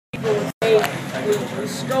people would say we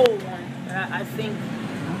stole one. But I think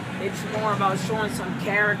it's more about showing some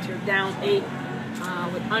character down 8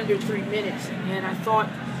 with under 3 minutes. And I thought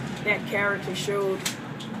that character showed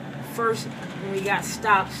first when we got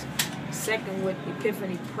stops, second with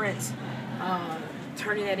Epiphany Prince,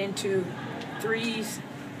 turning that into 3s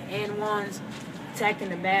and 1s, attacking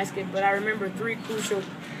the basket. But I remember 3 crucial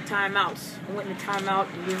timeouts. I went into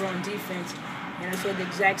timeout and we were on defense, and I said the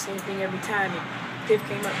exact same thing every time. Piff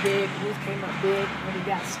came up big, Ruth came up big, and we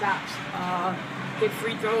got stops. Hit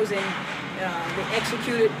free throws, and they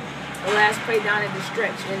executed the last play down at the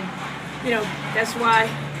stretch. And, that's why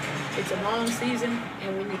it's a long season,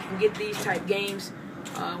 and when you can get these type games,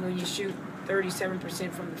 when you shoot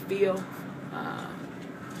 37% from the field,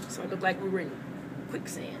 so it looked like we were in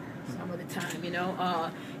quicksand some of the time,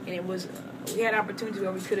 and it was, we had opportunities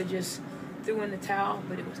where we could have just threw in the towel,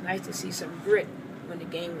 but it was nice to see some grit when the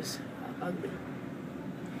game was ugly.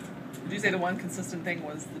 Would you say the one consistent thing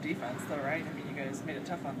was the defense, though, right? I mean, you guys made it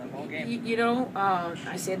tough on them all game.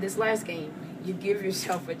 I said this last game, you give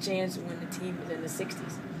yourself a chance when the team is in the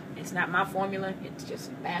 60s. It's not my formula. It's just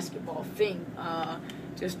a basketball thing.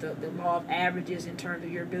 Just the law of averages in terms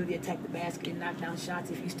of your ability to attack the basket and knock down shots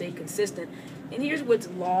if you stay consistent. And here's what's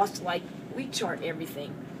lost. Like, we chart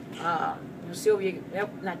everything. Sylvia,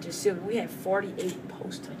 not just Sylvia, we had 48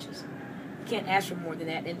 post touches. You can't ask for more than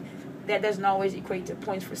that. And that doesn't always equate to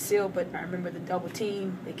points for Sil, but I remember the double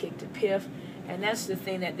team, they kicked to Piff, and that's the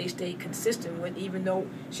thing that they stayed consistent with. Even though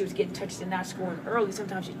she was getting touches and not scoring early,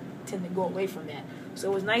 sometimes she tend to go away from that.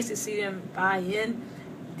 So it was nice to see them buy in,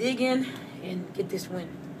 dig in, and get this win.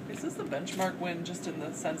 Is this a benchmark win just in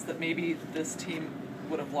the sense that maybe this team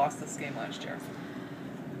would have lost this game last year?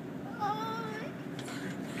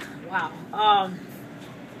 Wow.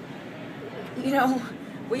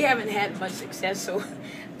 We haven't had much success, so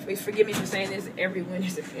forgive me for saying this, every win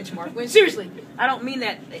is a benchmark win. Seriously, I don't mean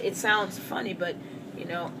that it sounds funny, but,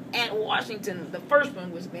 at Washington, the first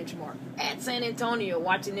one was benchmark. At San Antonio,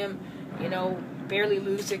 watching them, barely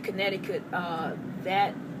lose to Connecticut,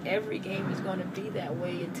 that every game is going to be that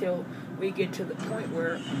way until we get to the point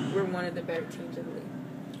where we're one of the better teams in the league.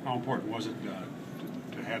 How important was it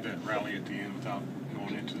to have that rally at the end without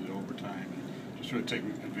going into the overtime and just sort of taking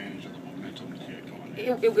advantage of the momentum that you had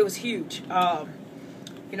going? It was huge.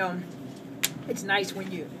 It's nice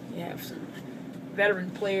when you have some veteran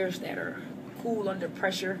players that are cool under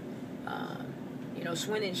pressure.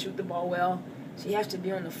 Swin didn't shoot the ball well. She has to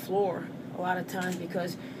be on the floor a lot of times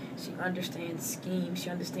because she understands scheme. She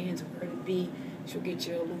understands where to be. She'll get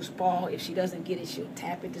you a loose ball. If she doesn't get it, she'll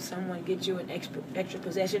tap it to someone, get you an extra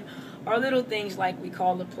possession. Or little things like we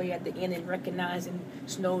call the play at the end and recognizing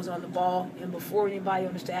Snow's on the ball. And before anybody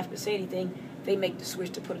on the staff could say anything, they make the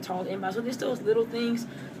switch to put a tall inbound. So there's those little things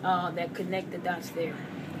that connect the dots there.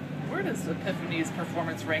 Where does Epiphany's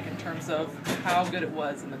performance rank in terms of how good it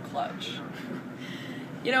was in the clutch?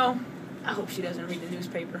 I hope she doesn't read the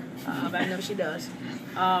newspaper, but I know she does.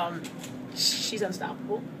 She's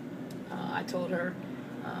unstoppable. I told her,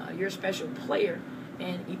 you're a special player,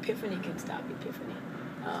 and Epiphany can stop Epiphany.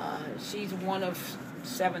 She's one of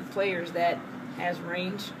 7 players that has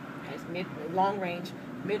range, has long range,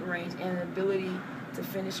 mid-range, and an ability to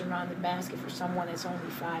finish around the basket for someone that's only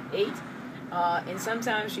 5'8". And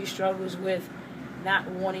sometimes she struggles with not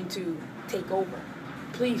wanting to take over.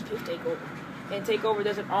 Please, take over. And take over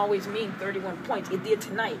doesn't always mean 31 points. It did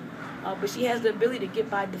tonight. But she has the ability to get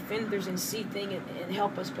by defenders and see things and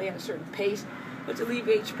help us play at a certain pace, which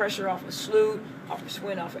alleviates pressure off of Slew, off of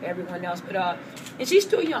Swin, off of everyone else. But and she's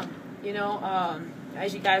still young.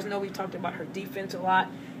 As you guys know, we talked about her defense a lot.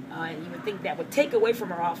 And you would think that would take away from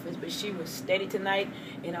her offense, but she was steady tonight,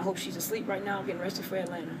 and I hope she's asleep right now, getting rested for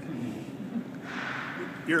Atlanta.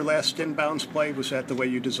 Your last inbounds play, was that the way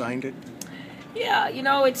you designed it? Yeah,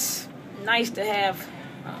 it's nice to have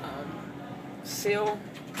Sil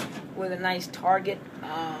with a nice target.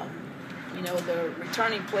 The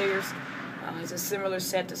returning players is a similar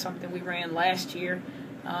set to something we ran last year.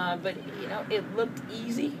 But, it looked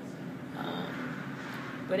easy.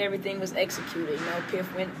 But everything was executed.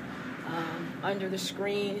 Piff went under the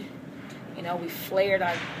screen. We flared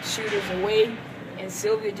our shooters away, and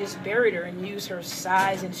Sylvia just buried her and used her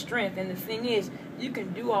size and strength. And the thing is, you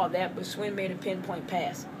can do all that, but Swin made a pinpoint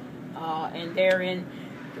pass. And therein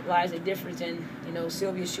lies the difference in,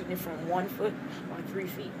 Sylvia shooting it from 1 foot or 3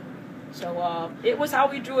 feet. So it was how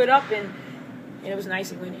we drew it up, and it was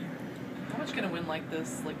nice and winning. How much can a win like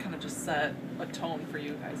this, kind of just set a tone for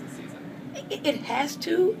you guys this season? It has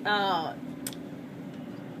to.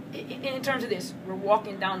 In terms of this, we're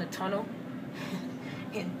walking down the tunnel,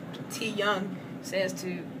 and T. Young says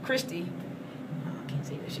to Christy, I can't say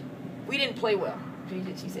we didn't play well.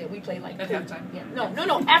 She said we played like At poop. halftime? Yeah,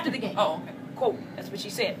 no, after the game. Oh, okay. Quote, that's what she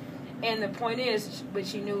said. And the point is, but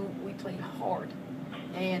she knew we played hard.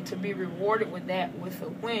 And to be rewarded with that, with a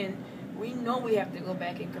win, we know we have to go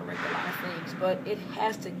back and correct a lot of things, but it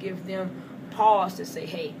has to give them pause to say,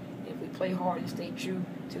 hey, if we play hard and stay true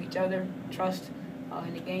to each other, trust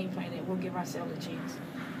in the game plan, then we'll give ourselves a chance.